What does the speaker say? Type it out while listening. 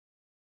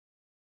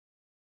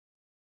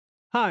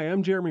Hi,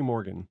 I'm Jeremy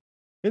Morgan.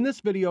 In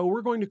this video,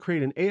 we're going to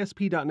create an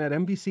ASP.NET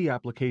MVC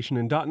application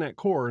in .NET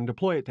Core and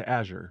deploy it to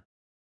Azure.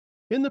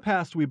 In the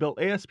past, we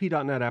built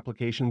ASP.NET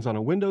applications on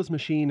a Windows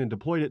machine and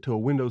deployed it to a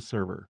Windows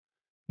server.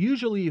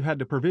 Usually, you had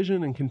to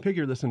provision and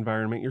configure this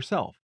environment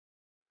yourself.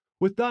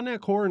 With .NET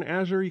Core and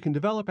Azure, you can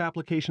develop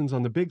applications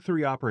on the big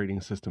three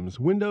operating systems,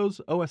 Windows,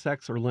 OS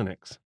X, or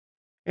Linux.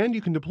 And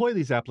you can deploy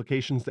these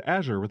applications to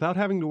Azure without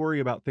having to worry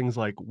about things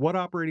like what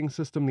operating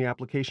system the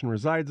application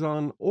resides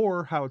on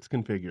or how it's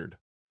configured.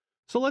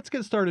 So let's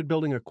get started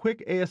building a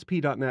quick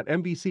ASP.NET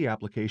MVC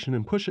application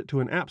and push it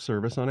to an app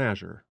service on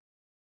Azure.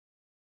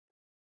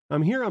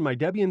 I'm here on my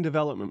Debian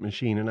development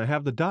machine and I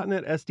have the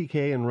 .NET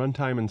SDK and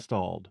runtime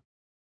installed.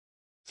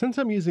 Since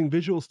I'm using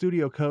Visual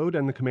Studio Code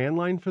and the command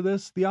line for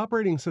this, the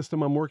operating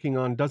system I'm working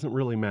on doesn't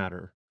really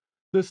matter.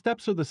 The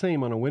steps are the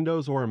same on a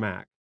Windows or a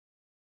Mac.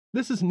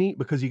 This is neat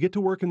because you get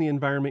to work in the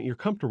environment you're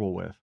comfortable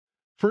with.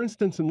 For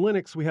instance, in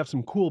Linux, we have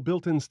some cool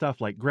built-in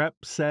stuff like grep,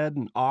 sed,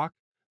 and awk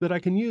that I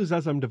can use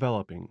as I'm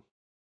developing.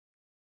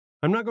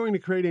 I'm not going to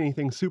create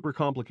anything super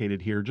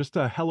complicated here, just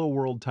a Hello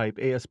World type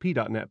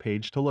ASP.NET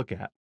page to look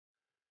at.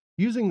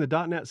 Using the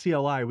 .NET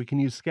CLI, we can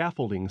use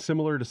scaffolding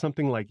similar to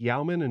something like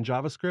Yauman in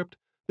JavaScript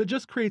that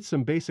just creates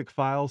some basic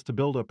files to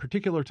build a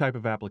particular type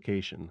of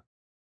application.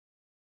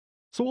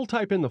 So we'll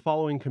type in the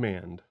following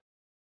command.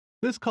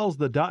 This calls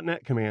the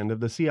 .NET command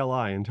of the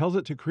CLI and tells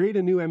it to create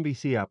a new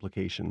MVC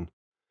application.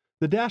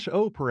 The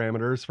 -o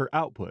parameter is for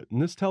output, and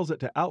this tells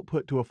it to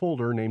output to a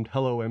folder named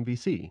Hello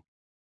MVC.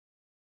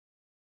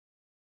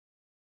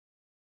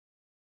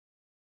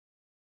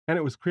 And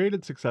it was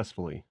created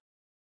successfully.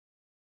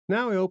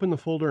 Now I open the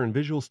folder in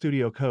Visual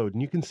Studio Code,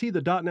 and you can see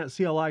the .NET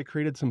CLI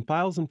created some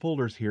files and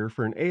folders here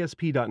for an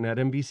ASP.NET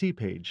MVC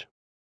page.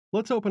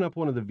 Let's open up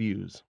one of the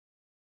views.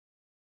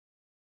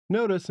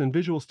 Notice in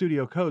Visual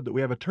Studio Code that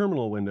we have a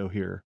terminal window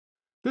here.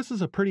 This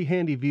is a pretty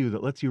handy view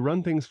that lets you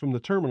run things from the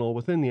terminal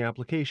within the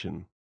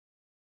application.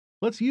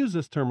 Let's use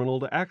this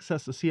terminal to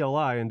access the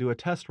CLI and do a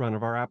test run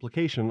of our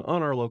application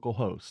on our local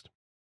host.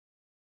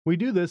 We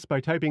do this by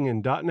typing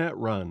in .NET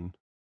Run.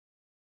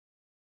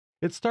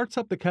 It starts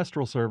up the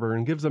Kestrel server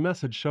and gives a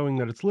message showing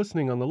that it's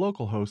listening on the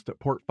local host at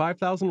port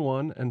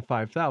 5001 and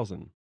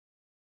 5000.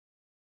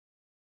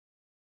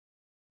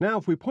 Now,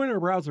 if we point our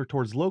browser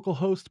towards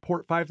localhost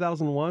port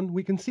 5001,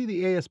 we can see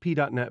the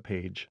ASP.NET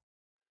page.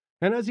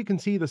 And as you can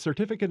see, the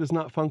certificate is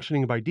not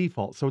functioning by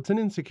default, so it's an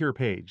insecure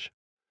page.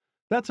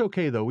 That's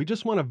okay though, we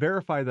just want to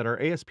verify that our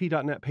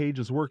ASP.NET page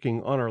is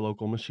working on our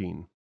local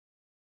machine.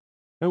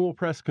 And we'll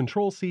press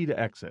Ctrl-C to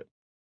exit.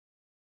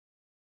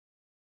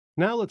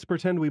 Now let's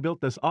pretend we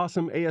built this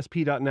awesome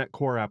ASP.NET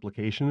Core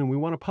application and we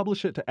want to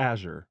publish it to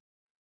Azure.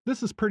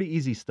 This is pretty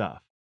easy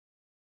stuff.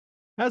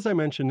 As I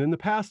mentioned, in the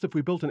past, if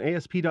we built an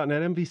ASP.NET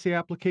MVC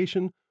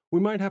application, we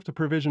might have to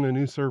provision a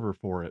new server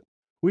for it.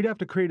 We'd have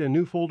to create a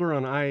new folder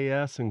on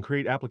IAS and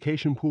create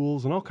application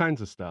pools and all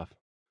kinds of stuff.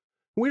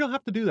 We don't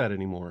have to do that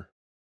anymore.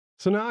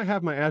 So now I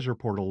have my Azure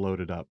portal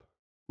loaded up.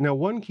 Now,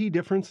 one key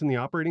difference in the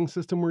operating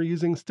system we're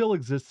using still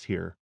exists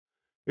here.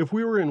 If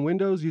we were in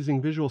Windows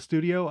using Visual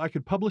Studio, I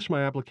could publish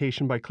my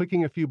application by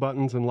clicking a few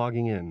buttons and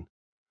logging in.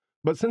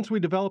 But since we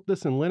developed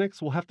this in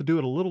Linux, we'll have to do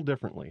it a little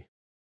differently.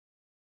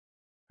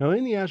 Now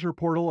in the Azure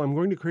portal, I'm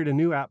going to create a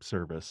new app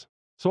service.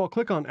 So I'll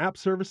click on App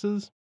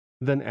Services,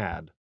 then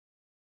Add.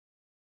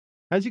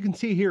 As you can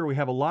see here, we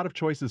have a lot of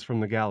choices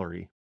from the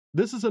gallery.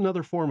 This is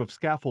another form of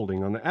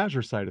scaffolding on the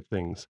Azure side of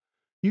things.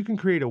 You can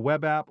create a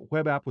web app with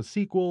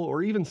SQL,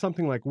 or even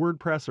something like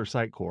WordPress or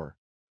Sitecore.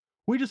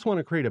 We just want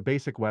to create a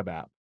basic web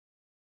app.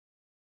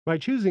 By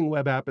choosing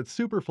web app, it's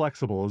super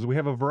flexible as we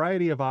have a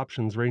variety of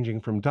options ranging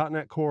from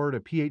 .NET Core to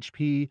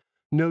PHP,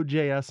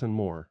 Node.js, and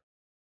more.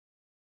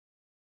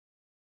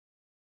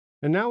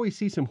 And now we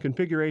see some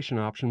configuration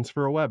options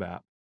for a web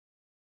app.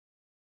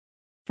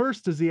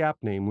 First is the app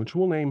name, which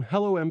we'll name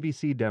Hello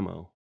MVC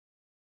Demo.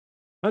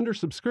 Under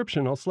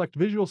Subscription, I'll select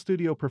Visual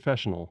Studio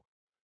Professional.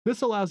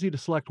 This allows you to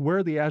select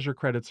where the Azure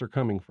credits are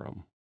coming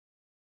from.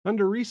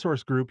 Under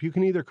Resource Group, you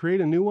can either create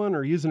a new one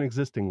or use an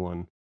existing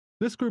one.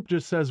 This group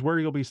just says where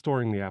you'll be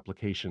storing the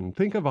application.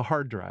 Think of a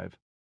hard drive.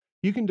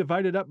 You can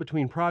divide it up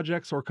between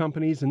projects or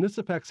companies, and this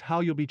affects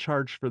how you'll be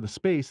charged for the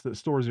space that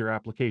stores your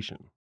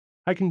application.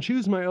 I can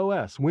choose my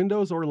OS,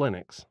 Windows or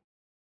Linux.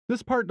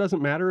 This part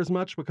doesn't matter as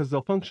much because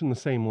they'll function the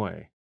same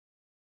way.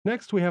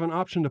 Next, we have an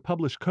option to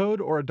publish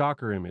code or a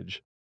Docker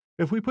image.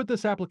 If we put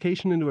this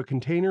application into a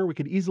container, we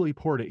could easily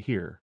port it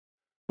here.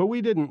 But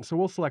we didn't, so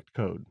we'll select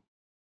code.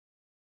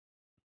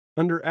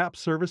 Under App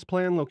Service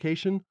Plan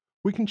Location,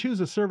 we can choose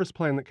a service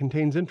plan that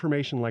contains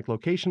information like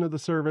location of the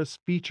service,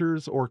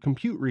 features, or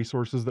compute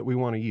resources that we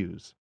want to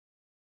use.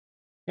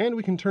 And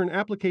we can turn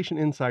Application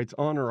Insights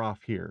on or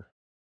off here.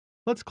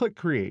 Let's click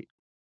Create.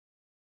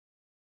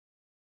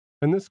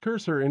 And this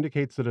cursor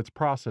indicates that it's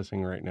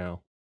processing right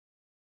now.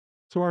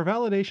 So our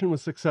validation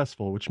was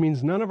successful, which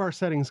means none of our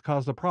settings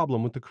caused a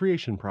problem with the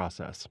creation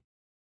process.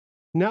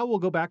 Now we'll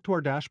go back to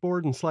our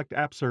dashboard and select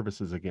App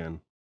Services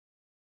again.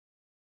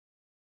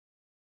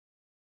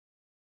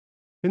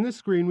 In this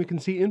screen, we can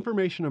see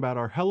information about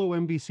our Hello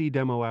MVC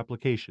demo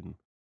application.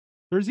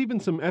 There's even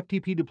some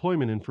FTP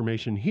deployment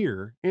information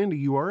here and a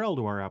URL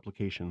to our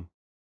application.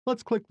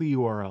 Let's click the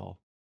URL.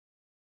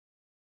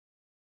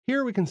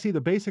 Here we can see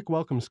the basic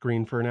welcome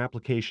screen for an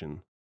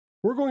application.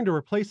 We're going to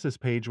replace this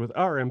page with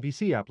our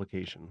MVC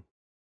application.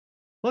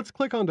 Let's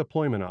click on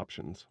Deployment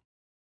Options,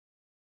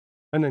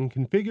 and then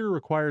Configure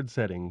Required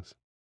Settings.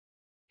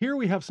 Here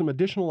we have some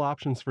additional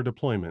options for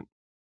deployment.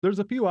 There's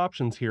a few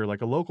options here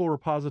like a local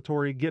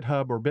repository,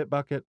 GitHub, or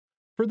Bitbucket.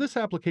 For this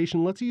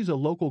application, let's use a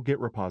local Git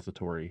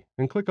repository,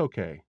 and click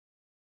OK.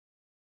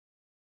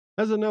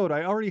 As a note,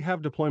 I already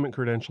have deployment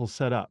credentials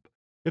set up.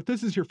 If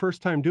this is your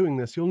first time doing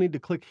this, you'll need to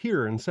click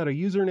here and set a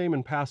username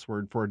and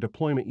password for a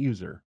deployment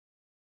user.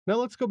 Now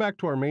let's go back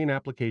to our main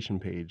application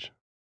page.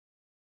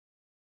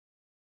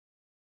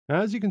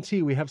 Now, as you can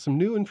see, we have some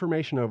new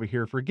information over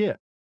here for Git.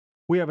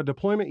 We have a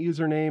deployment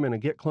username and a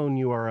git clone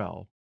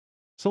URL.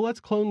 So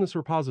let's clone this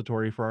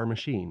repository for our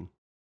machine.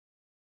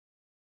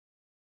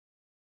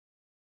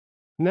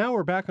 Now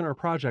we're back in our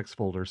projects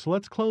folder, so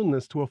let's clone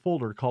this to a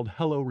folder called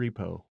Hello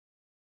Repo.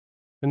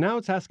 And now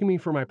it's asking me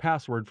for my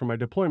password for my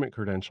deployment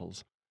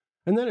credentials.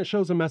 And then it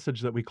shows a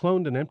message that we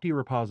cloned an empty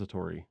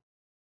repository.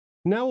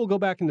 Now we'll go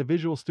back into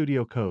Visual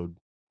Studio Code.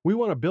 We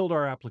want to build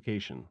our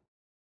application.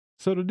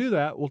 So to do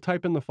that, we'll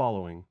type in the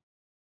following.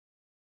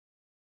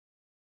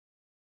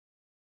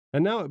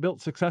 And now it built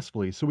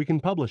successfully, so we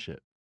can publish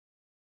it.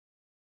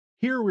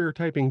 Here we are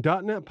typing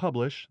 .NET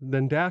Publish,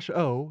 then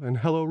 -o and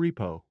Hello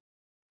Repo.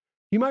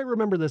 You might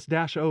remember this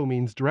 -o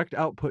means direct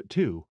output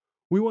to.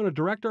 We want to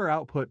direct our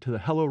output to the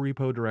Hello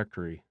Repo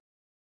directory.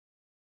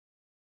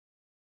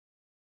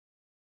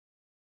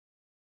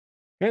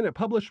 And it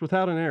published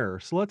without an error,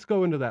 so let's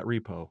go into that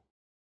repo.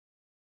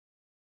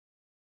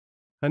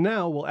 And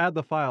now we'll add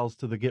the files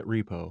to the Git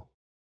repo.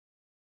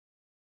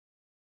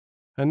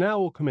 And now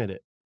we'll commit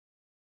it.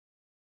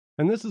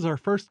 And this is our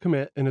first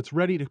commit, and it's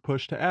ready to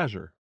push to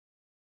Azure.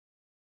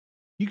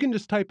 You can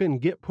just type in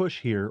git push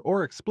here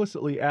or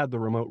explicitly add the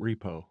remote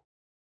repo.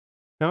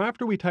 Now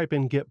after we type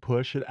in git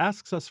push, it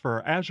asks us for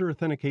our Azure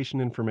authentication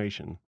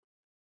information.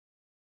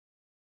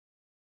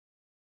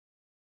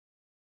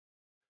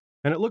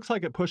 And it looks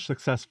like it pushed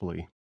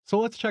successfully. So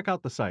let's check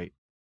out the site.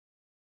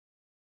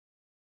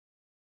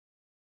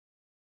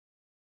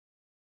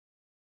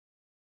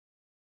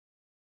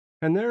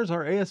 And there's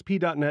our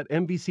ASP.NET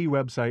MVC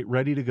website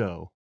ready to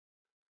go.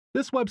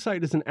 This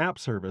website is an app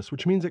service,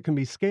 which means it can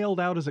be scaled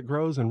out as it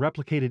grows and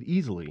replicated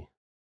easily.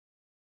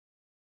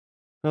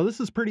 Now this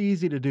is pretty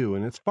easy to do,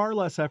 and it's far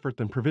less effort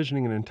than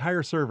provisioning an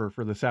entire server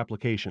for this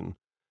application.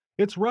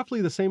 It's roughly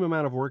the same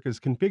amount of work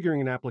as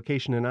configuring an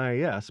application in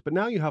IIS, but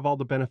now you have all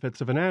the benefits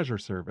of an Azure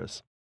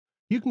service.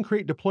 You can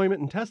create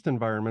deployment and test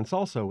environments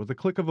also with the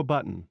click of a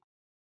button.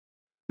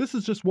 This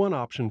is just one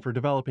option for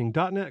developing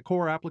 .NET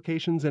Core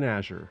applications in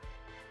Azure.